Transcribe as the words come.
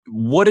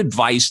what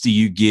advice do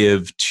you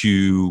give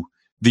to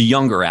the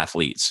younger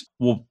athletes?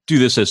 We'll do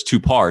this as two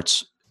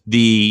parts.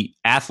 The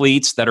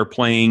athletes that are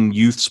playing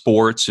youth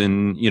sports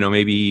and,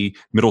 maybe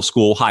middle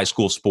school, high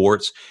school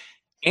sports,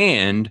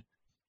 and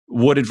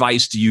what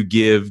advice do you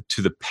give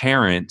to the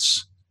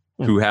parents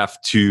who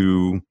have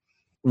to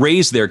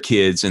raise their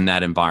kids in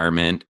that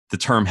environment? The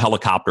term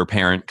helicopter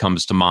parent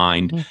comes to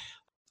mind.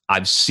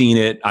 I've seen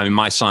it. I mean,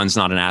 my son's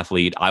not an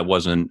athlete. I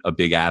wasn't a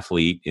big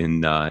athlete in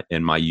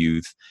my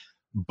youth,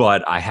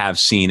 but I have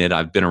seen it.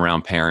 I've been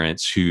around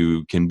parents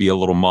who can be a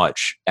little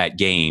much at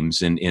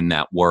games in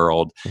that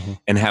world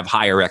and have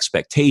higher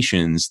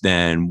expectations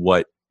than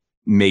what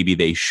maybe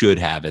they should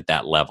have at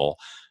that level.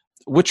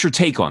 What's your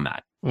take on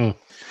that?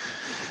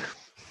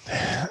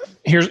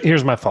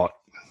 Here's my thought.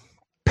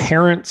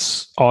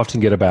 Parents often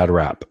get a bad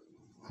rap.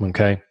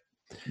 Okay.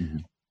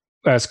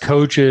 As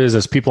coaches,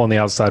 as people on the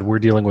outside, we're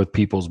dealing with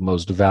people's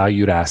most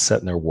valued asset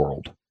in their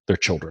world, their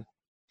children.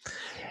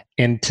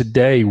 And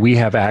today we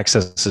have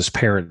access as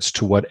parents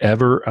to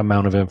whatever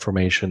amount of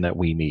information that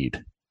we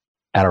need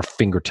at our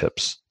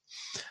fingertips.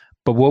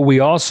 But what we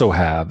also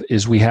have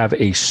is we have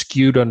a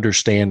skewed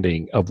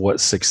understanding of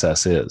what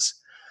success is,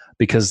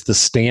 because the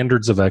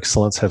standards of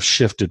excellence have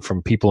shifted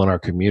from people in our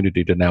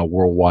community to now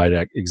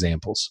worldwide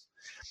examples.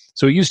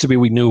 So it used to be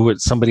we knew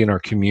what somebody in our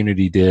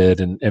community did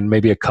and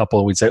maybe a couple,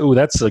 and we'd say, oh,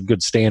 that's a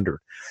good standard.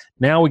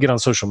 Now we get on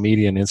social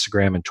media and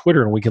Instagram and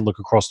Twitter, and we can look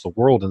across the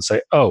world and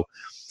say, oh,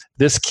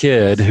 this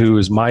kid who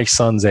is my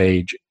son's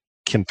age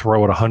can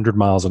throw at 100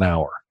 miles an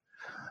hour.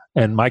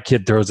 And my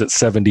kid throws at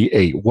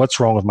 78. What's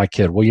wrong with my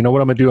kid? Well, you know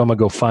what I'm going to do? I'm going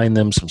to go find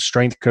them some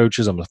strength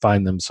coaches. I'm going to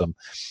find them some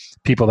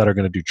people that are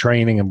going to do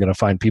training. I'm going to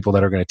find people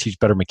that are going to teach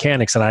better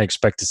mechanics, and I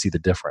expect to see the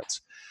difference.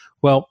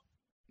 Well,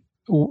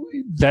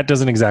 that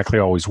doesn't exactly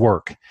always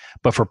work.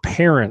 But for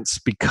parents,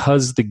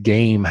 because the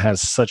game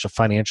has such a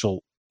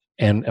financial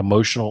and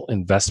emotional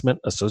investment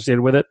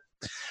associated with it,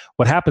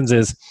 what happens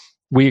is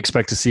we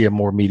expect to see a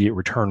more immediate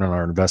return on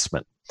our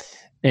investment.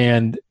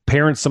 And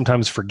parents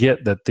sometimes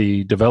forget that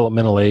the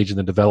developmental age and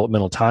the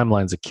developmental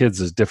timelines of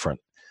kids is different.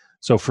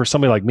 So for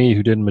somebody like me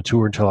who didn't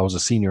mature until I was a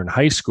senior in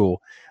high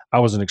school, I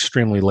was an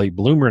extremely late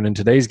bloomer. And in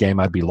today's game,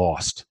 I'd be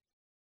lost.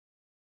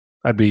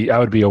 I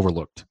would be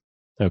overlooked.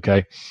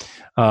 Okay.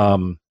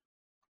 And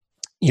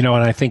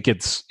I think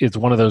it's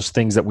one of those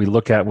things that we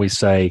look at and we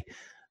say,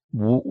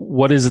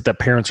 what is it that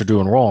parents are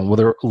doing wrong? Well,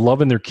 they're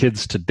loving their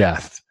kids to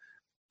death.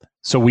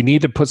 So we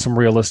need to put some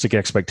realistic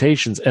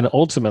expectations. And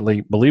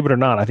ultimately, believe it or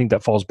not, I think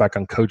that falls back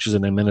on coaches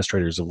and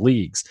administrators of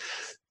leagues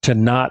to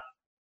not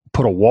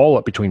put a wall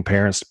up between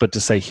parents, but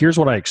to say, here's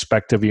what I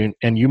expect of you.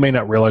 And you may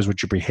not realize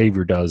what your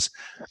behavior does.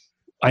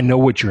 I know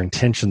what your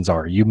intentions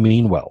are. You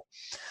mean well.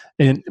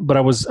 But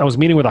I was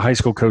meeting with a high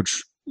school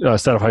coach, a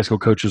set of high school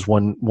coaches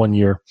one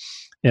year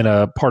in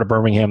a part of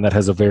Birmingham that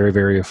has a very,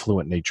 very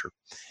affluent nature.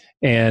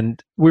 And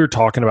we were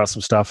talking about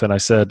some stuff. And I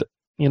said,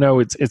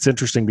 it's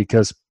interesting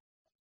because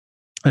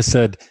I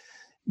said,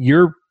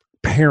 your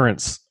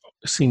parents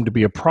seem to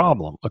be a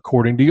problem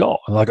according to y'all.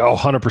 I'm like,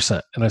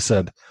 100%. And I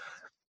said,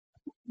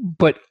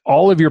 but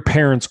all of your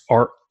parents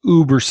are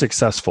uber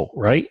successful,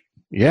 right?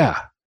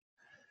 Yeah.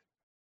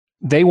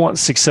 They want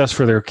success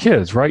for their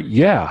kids, right?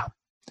 Yeah.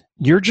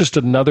 You're just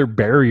another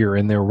barrier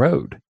in their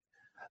road.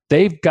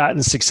 They've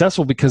gotten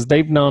successful because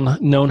they've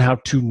known how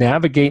to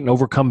navigate and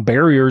overcome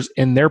barriers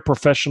in their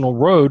professional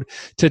road.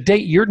 To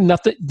date, you're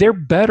nothing. They're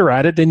better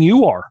at it than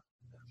you are.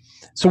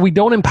 So we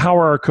don't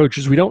empower our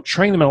coaches. We don't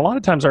train them. And a lot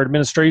of times our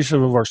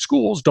administration of our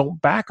schools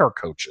don't back our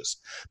coaches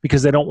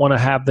because they don't want to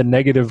have the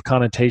negative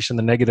connotation,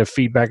 the negative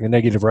feedback, the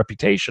negative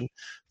reputation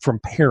from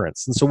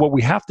parents. And so what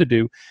we have to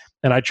do,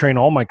 and I train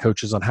all my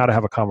coaches on how to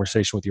have a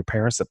conversation with your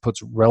parents that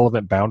puts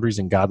relevant boundaries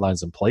and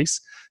guidelines in place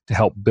to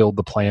help build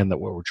the plan that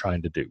what we're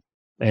trying to do.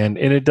 And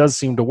it does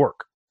seem to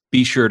work.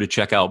 Be sure to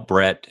check out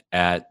Brett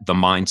at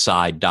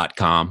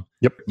themindside.com.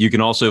 Yep. You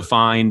can also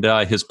find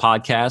his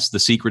podcast, the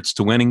Secrets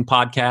to Winning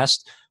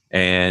podcast.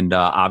 And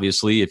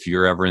obviously, if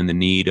you're ever in the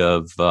need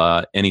of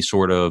any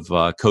sort of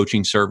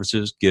coaching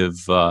services,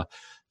 give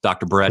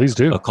Dr.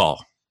 Brett a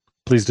call.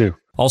 Please do.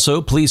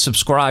 Also, please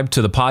subscribe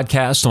to the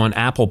podcast on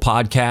Apple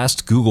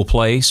Podcast, Google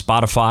Play,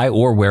 Spotify,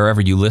 or wherever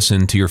you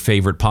listen to your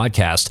favorite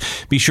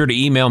podcast. Be sure to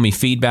email me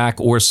feedback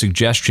or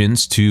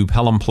suggestions to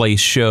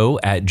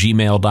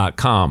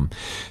pelhamplaceshow@gmail.com.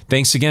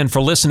 Thanks again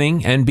for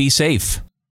listening, and be safe.